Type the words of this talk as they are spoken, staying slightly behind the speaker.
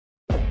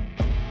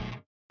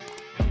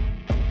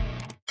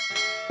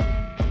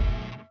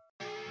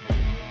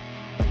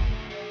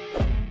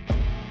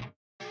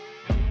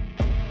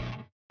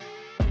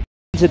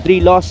wins and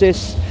 3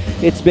 losses.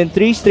 It's been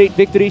 3 straight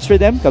victories for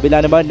them.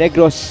 Kabila naman,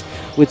 Negros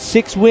with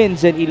 6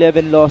 wins and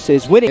 11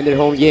 losses, winning in their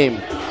home game.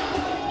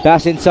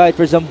 Pass inside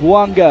for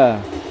Zamboanga.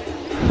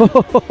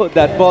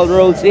 That ball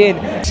rolls in.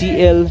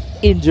 CL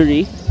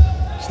injury.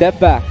 Step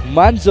back.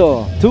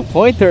 Manzo,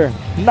 2-pointer.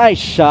 Nice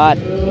shot.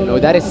 You know,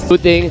 that is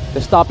shooting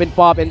the stop and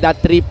pop and that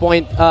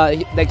 3-point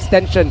the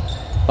extension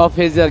of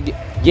his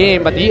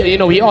game. But he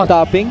also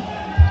stopping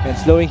and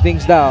slowing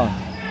things down.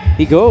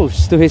 He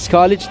goes to his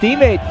college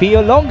teammate,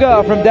 Pio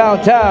Longa from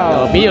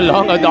downtown. Pio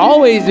Longa would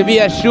always be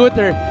a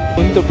shooter.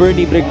 To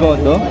Bernie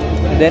Bregondo.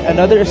 And then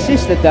another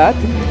assist at that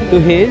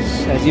to his,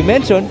 as you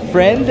mentioned,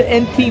 friend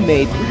and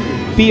teammate,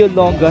 Pio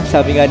Longa.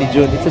 Sabi nga ni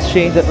Jun, it's a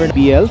shame that we're in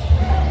Mpbl.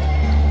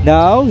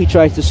 Now, he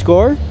tries to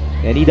score,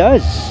 and he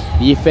does.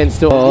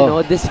 Defense too. You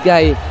know, this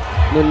guy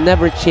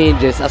never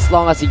changes as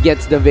long as he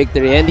gets the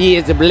victory. And he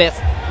is blessed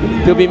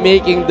to be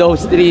making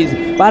those threes.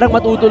 Parang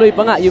matutuloy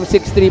pa nga yung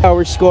 6-3.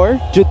 Our score,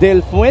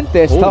 Judel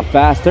Fuentes. Tough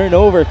pass,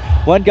 turnover.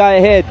 One guy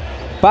ahead.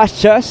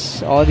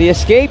 Pastas on the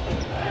escape.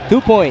 2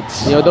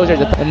 points. You know, those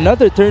are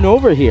another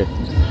turnover here.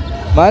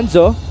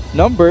 Manzo,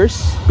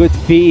 numbers, good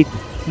feed.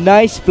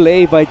 Nice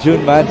play by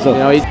Jun Manzo.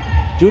 You know,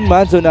 Jun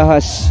Manzo now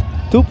has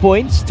 2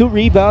 points, 2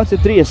 rebounds,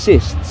 and 3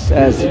 assists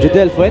as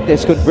Judel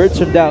Fuentes converts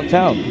from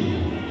downtown.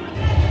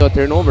 So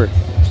turnover.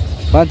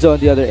 Manzo on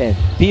the other end.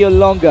 Pio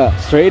Longa,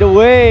 straight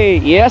away.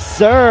 Yes,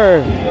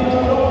 sir.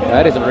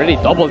 That is already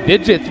double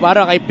digits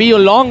para kay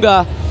Pio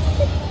Longa.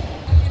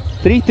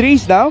 3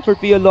 threes now for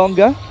Pio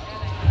Longa.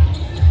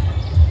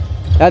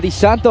 Adi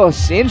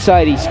Santos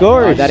inside, he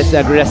scores. That is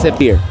aggressive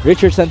here.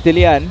 Richard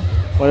Santillan,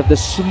 one of the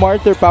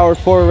smarter power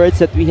forwards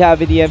that we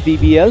have in the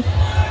Mpbl.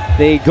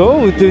 They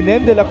go to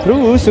Nem de la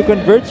Cruz, who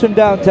converts from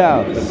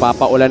downtown.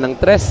 Papaulan ng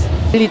tres.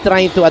 Really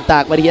trying to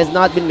attack, but he has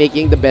not been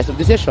making the best of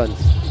decisions.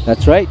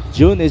 That's right.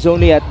 June is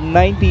only at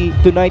 90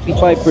 to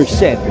 95%.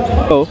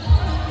 So,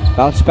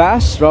 bounce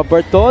pass, Rob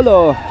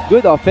Bartolo.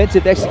 Good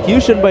offensive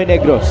execution by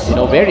Negros.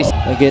 You know, very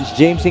against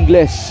James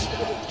Ingles.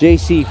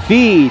 JC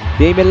feed.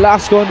 Damien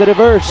Lasco on the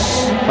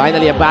reverse.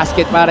 Finally, a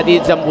basket para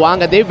dito sa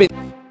Zamboanga. They've been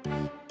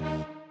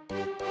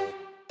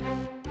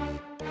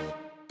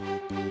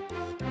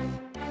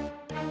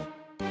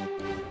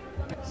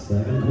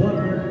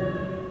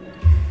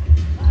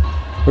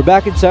We're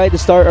back inside the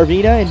Star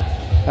Arena, and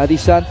Adi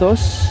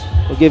Santos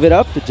will give it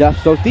up to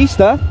Japs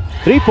Bautista.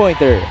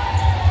 3-pointer.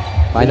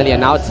 Finally,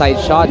 an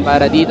outside shot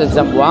para dito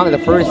sa Zamboanga.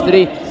 The first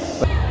 3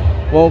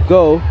 won't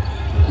go.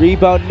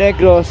 Rebound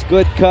Negros.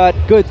 Good cut.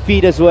 Good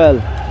feed as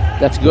well.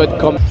 That's good.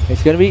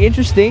 It's going to be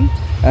interesting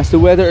as to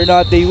whether or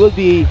not they will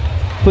be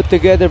put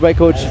together by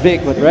Coach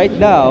Vic. But right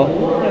now,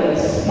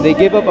 they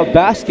give up a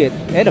basket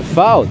and a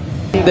foul.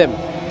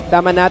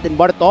 Tama natin.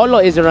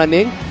 Bartolo is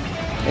running.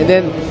 And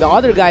then the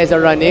other guys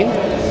are running.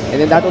 And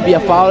then that will be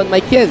a foul on my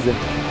kids.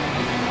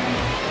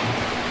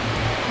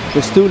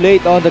 Just too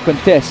late on the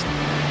contest.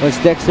 Was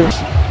Dexter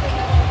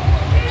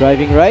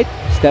driving right,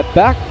 step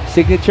back,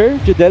 signature,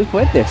 Judel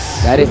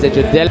Fuentes. That is the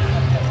Judel.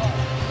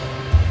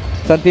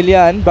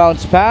 Santillan,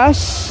 bounce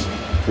pass.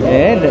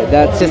 And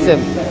that's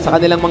system sa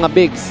kanilang mga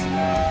bigs.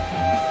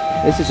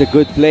 This is a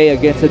good play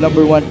against the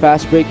 #1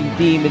 fast-breaking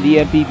team in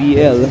the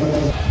Mpbl.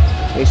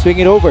 They swing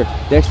it over.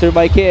 Dexter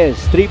Marquez,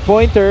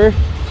 3-pointer.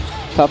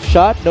 Tough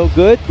shot, no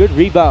good. Good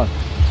rebound.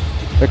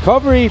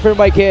 Recovery for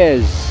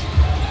Marquez.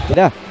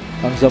 Na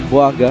ang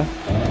Zamboanga.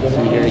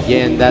 So here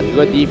again, that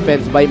good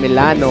defense by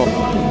Milano.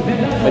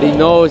 But he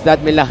knows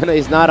that Milano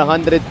is not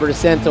 100%.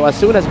 So as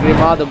soon as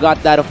Grimaldo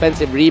got that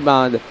offensive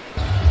rebound.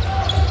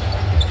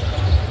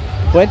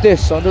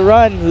 Fuentes on the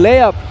run,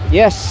 layup.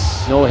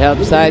 Yes. No help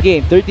side.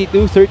 Game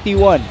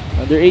 32-31.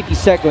 Under 80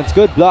 seconds.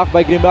 Good block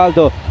by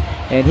Grimaldo.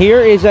 And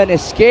here is an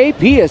escape.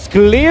 He is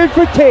cleared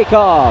for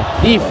takeoff.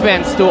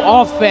 Defense to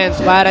offense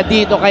para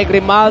dito kay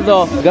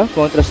Grimaldo.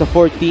 Kontra sa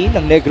 14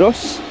 ng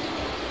Negros.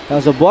 Now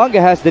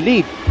Zamboanga has the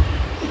lead.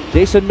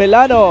 Jason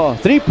Milano,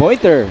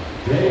 3-pointer.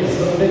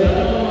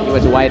 He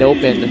was wide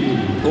open.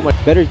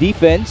 Better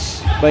defense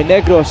by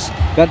Negros.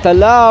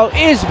 Cantalao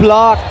is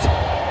blocked.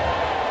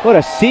 What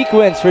a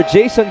sequence for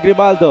Jason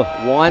Grimaldo.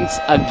 Once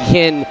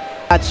again,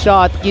 that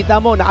shot, kita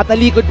mo,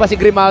 nakatalikod pa si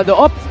Grimaldo.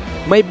 Oops,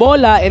 may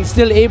bola and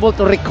still able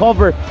to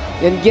recover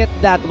and get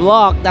that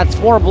block. That's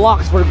 4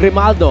 blocks for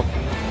Grimaldo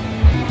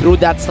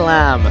through that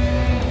slam.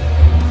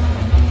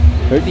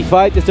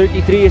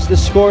 35-33 is the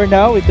score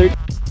now. With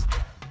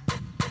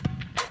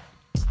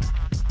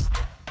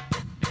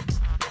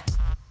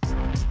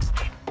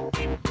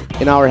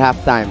in our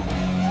halftime.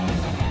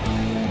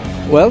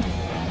 Well,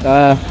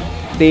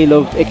 tale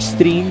of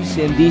extremes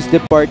in these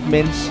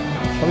departments.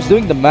 I was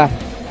doing the math.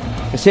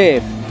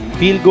 Kasi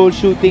field goal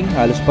shooting,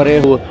 halos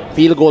pareho.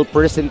 Field goal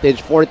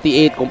percentage,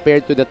 48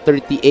 compared to the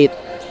 38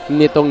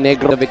 nitong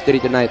Negro victory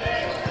tonight.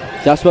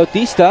 Japs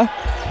Bautista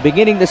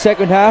beginning the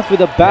second half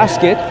with a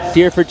basket.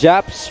 Here for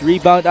Japs.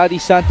 Rebound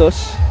Adi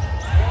Santos.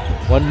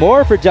 One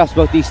more for Japs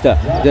Bautista.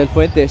 Del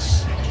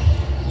Fuentes.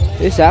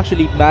 This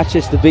actually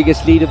matches the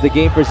biggest lead of the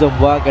game for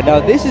Zamboanga. Now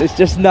this is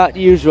just not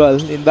usual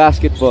in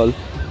basketball.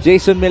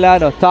 Jason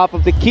Milano, top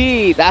of the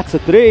key. That's a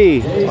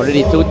 3.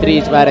 Already 2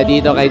 threes para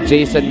dito kay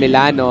Jason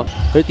Milano.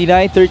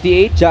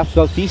 39-38, Japs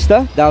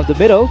Bautista down the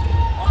middle.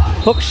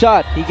 Hook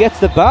shot, he gets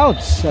the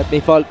bounce. At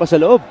may foul pa sa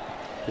loob.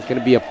 It's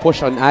gonna be a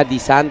push on Adi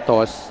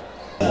Santos.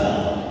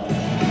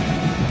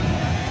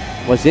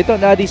 Was it on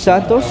Adi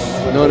Santos?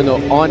 No,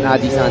 on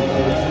Adi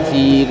Santos.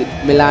 Si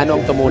Milano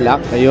ang tumulak.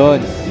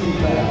 Ayun.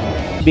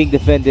 Being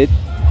defended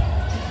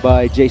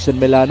by Jason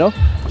Milano.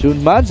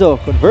 Jun Manzo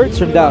converts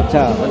from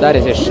downtown. Oh, that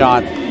is a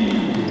shot.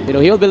 You know,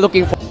 he'll be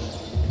looking for...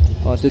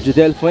 On to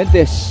Judel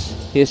Fuentes.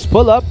 His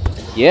pull-up.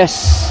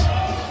 Yes.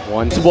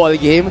 One ball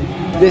game.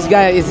 This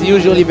guy is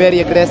usually very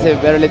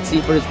aggressive. But let's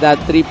see first that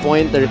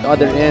three-pointer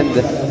other end.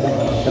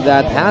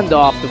 That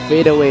handoff to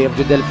fade away of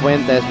Judel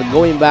Fuentes. But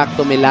going back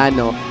to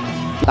Milano.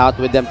 Out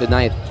with them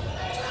tonight.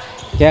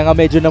 Kaya nga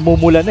medyo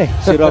namumulan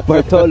si Rob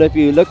Bartolo if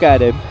you look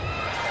at him.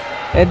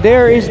 And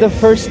there is the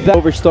first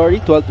over story,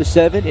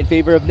 12-7 in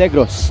favor of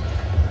Negros.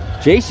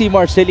 JC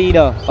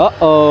Marcelino.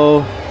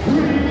 Uh-oh.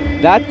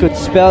 That could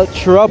spell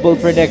trouble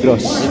for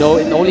Negros. You know,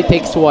 it only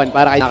takes one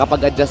para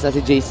nakapag-adjust na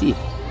si JC.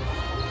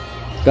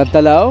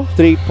 Cantalao,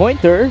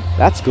 three-pointer.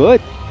 That's good.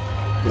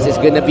 This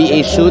is gonna be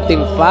a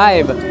shooting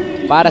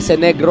 5 para sa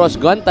Negros.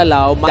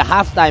 Cantalao, the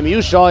halftime, you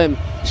show him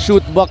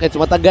shoot buckets.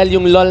 Matagal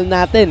yung lull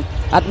natin.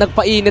 At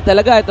nagpainit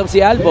talaga itong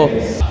si Albo.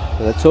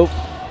 So let's hope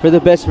for the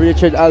best for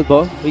Richard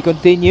Albo. We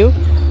continue.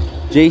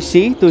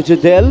 JC to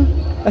Judel.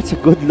 That's a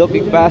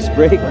good-looking fast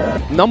break.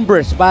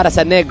 Numbers para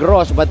sa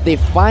Negros, but they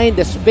find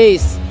the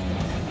space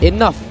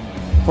enough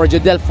for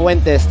Judel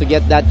Fuentes to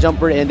get that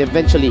jumper and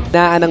eventually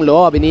naan ang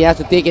loob and he has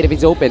to take it if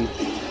it's open.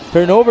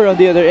 Turnover on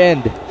the other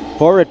end.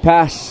 Forward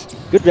pass.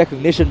 Good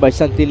recognition by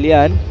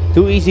Santillan.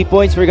 2 easy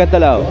points for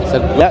Cantalao.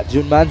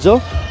 Jun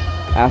Manzo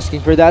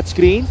asking for that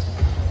screen.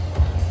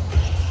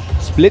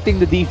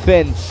 Splitting the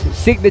defense.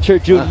 Signature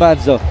Jun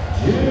Manzo.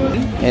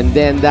 And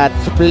then that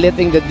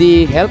splitting the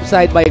D help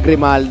side by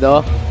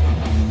Grimaldo.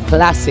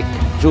 Classic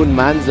Jun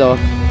Manzo.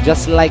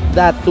 Just like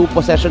that,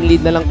 2-possession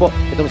lead na lang po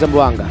itong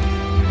Zamboanga.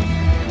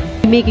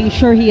 Making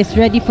sure he is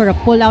ready for a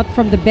pull-out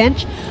from the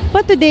bench.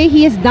 But today,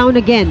 he is down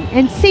again.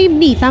 And same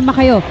knee, tama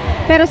kayo.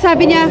 Pero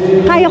sabi niya,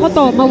 kaya ko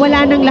to,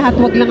 mawala ng lahat,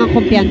 wag lang ang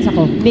kumpiyansa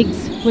ko.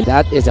 Migs.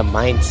 That is a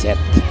mindset.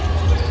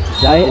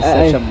 That is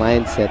such a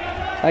mindset.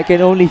 I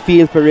can only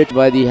feel for Rich.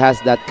 But he has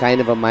that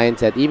kind of a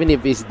mindset. Even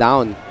if he's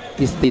down,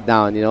 he's still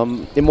down. You know,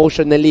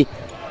 emotionally,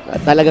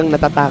 talagang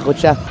natatakot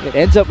siya. It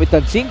ends up with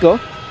Tancinco.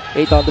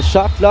 8 on the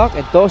shot clock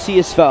and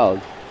Tosi is fouled.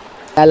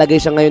 Lalagay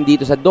siya ngayon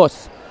dito sa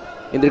dos.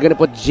 And they're gonna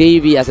put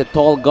JV as a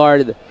tall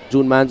guard.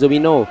 Jun Manzo, we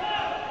know.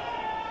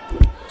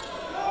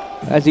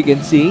 As you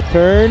can see,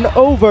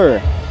 turnover.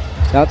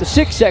 Down to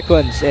 6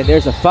 seconds and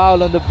there's a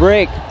foul on the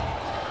break.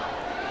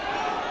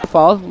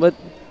 Foul, but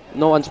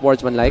no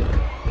unsportsmanlike.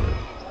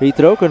 Free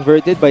throw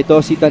converted by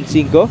Tosi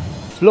Tancinco.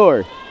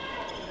 Floor.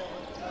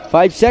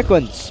 5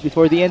 seconds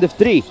before the end of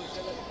 3.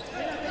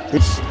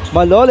 It's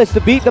Maloles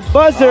to beat the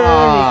buzzer.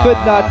 He could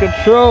not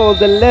control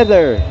the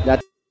leather.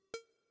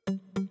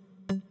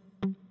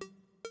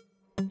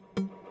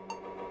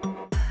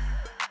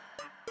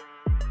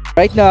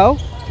 Right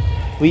now,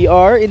 we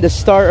are in the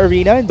Star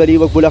Arena in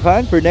Baliwag,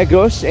 Bulacan for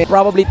Negros. And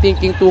probably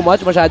thinking too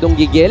much, masyadong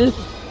gigil,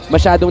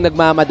 masyadong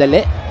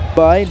nagmamadali.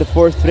 By in the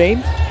 4th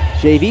frame,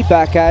 JV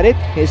back at it.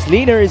 His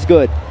leaner is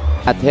good.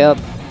 At help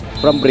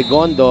from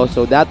Brigondo,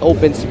 so that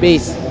open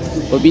space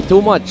will be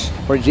too much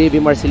for JV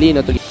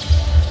Marcelino to.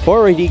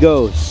 Forward he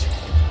goes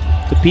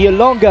to Pio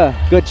Longa.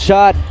 Good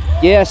shot.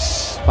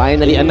 Yes.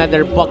 Finally,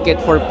 another bucket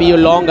for Pio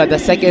Longa. The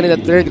second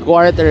and the third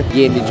quarter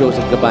game ni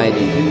Joseph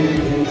Gabani.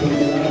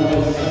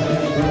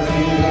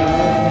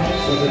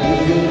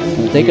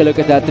 Take a look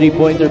at that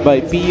three-pointer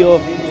by Pio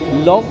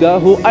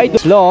Longa, who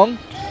long.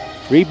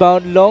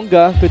 Rebound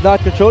Longa. Could not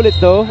control it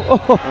though.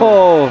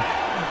 Oh,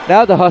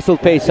 now the hustle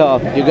pays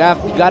off. You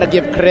gotta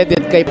give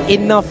credit kay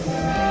enough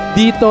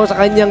dito sa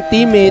kanyang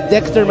teammate.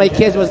 Dexter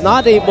Marquez was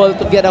not able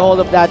to get a hold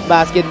of that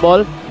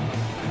basketball.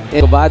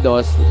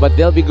 Muscovados, but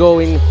they'll be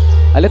going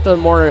a little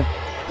more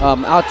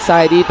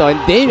outside dito. And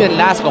Damian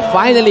Lasco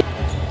finally.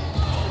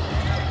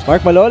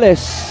 Mark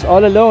Maloles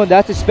all alone.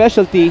 That's his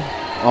specialty.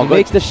 He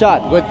makes the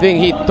shot. Good thing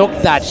he took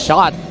that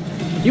shot.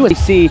 He was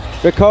see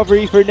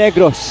recovery for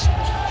Negros.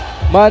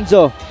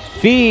 Manzo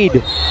feed.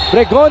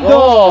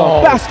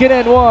 Regondo basket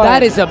and one.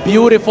 That is a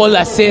beautiful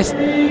assist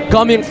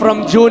coming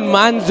from Jun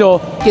Manzo.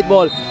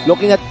 Basketball.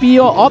 Looking at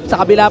Pio. Up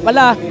sa kabila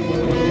pala.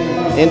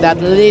 And that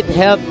late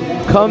help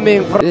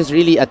coming from. This is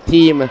really a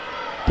team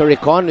to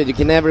reckon with. You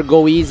can never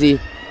go easy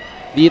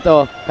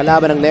dito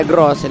kalaban ng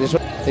Negros. And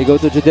they go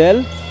to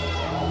Judel.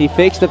 He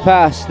fakes the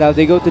pass. Now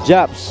they go to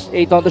Japs.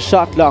 8 on the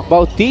shot clock.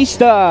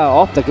 Bautista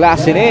off the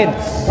glass and in.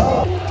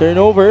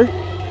 Turnover.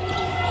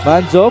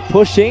 Manzo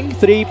pushing.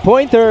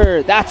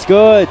 Three-pointer. That's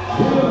good.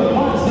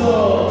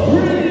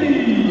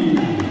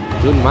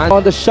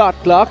 On the shot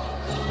clock.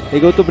 They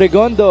go to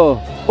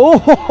Brigondo.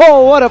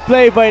 Oh, what a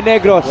play by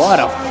Negros. What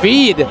a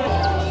feed.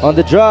 On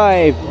the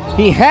drive.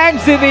 He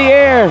hangs in the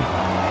air.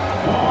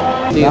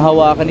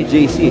 Nahawakan ni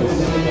JC.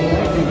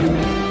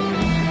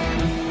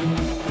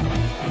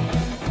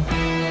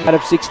 Out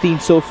of 16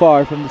 so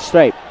far from the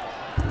stripe.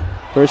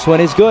 First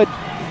one is good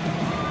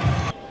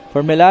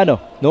for Milano.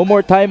 No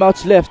more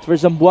timeouts left for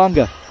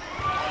Zamboanga.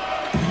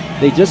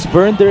 They just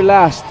burned their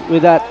last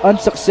with that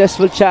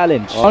unsuccessful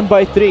challenge. On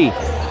by 3.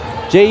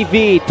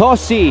 JV,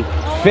 Tossi,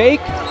 fake.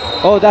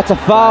 Oh, that's a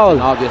foul.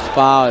 That's an obvious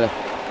foul.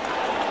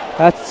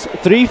 That's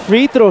 3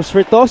 free throws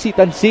for Tossi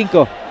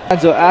Tancinco.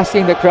 So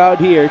asking the crowd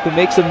here to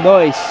make some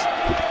noise.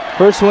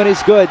 First one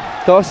is good.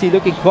 Tossi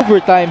looking for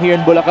overtime here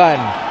in Bulacan.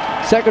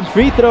 Second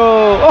free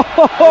throw.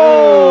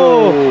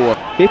 Oh!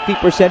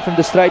 50% from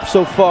the stripe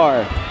so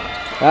far.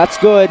 That's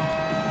good.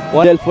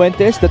 Del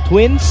Fuentes, the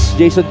twins,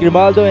 Jason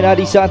Grimaldo and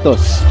Adi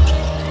Santos.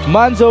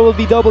 Manzo will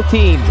be double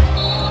teamed.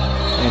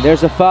 And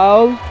there's a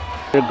foul.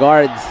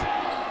 Guards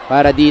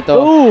para dito.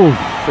 Ooh!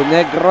 To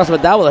Negros,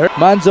 but that will hurt.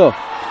 Manzo.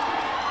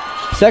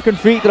 Second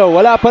free throw.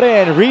 Wala pa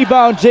rin.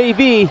 Rebound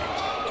JV.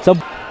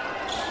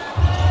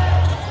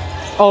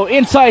 Oh,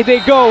 inside they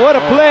go. What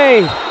a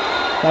play.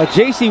 Now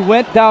JC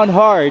went down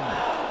hard.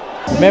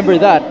 Remember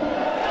that.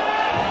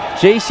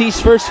 JC's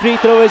first free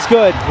throw is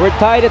good. We're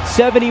tied at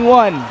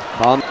 71.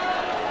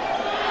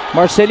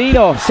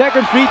 Marcelino,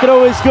 second free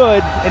throw is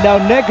good. And now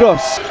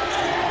Negros.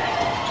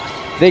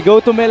 They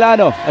go to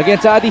Milano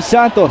against Adi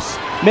Santos.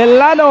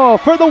 Milano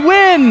for the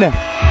win.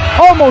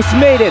 Almost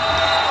made it.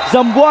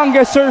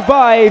 Zamboanga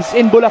survives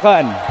in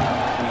Bulacan.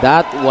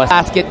 That was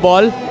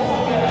basketball.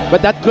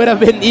 But that could have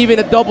been even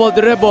a double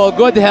dribble.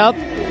 Good help.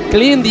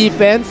 Clean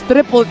defense.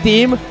 Triple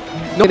team.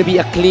 Not going to be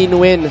a clean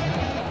win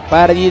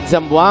para dito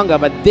Zamboanga.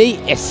 But they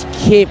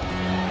escaped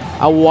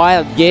a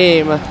wild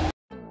game.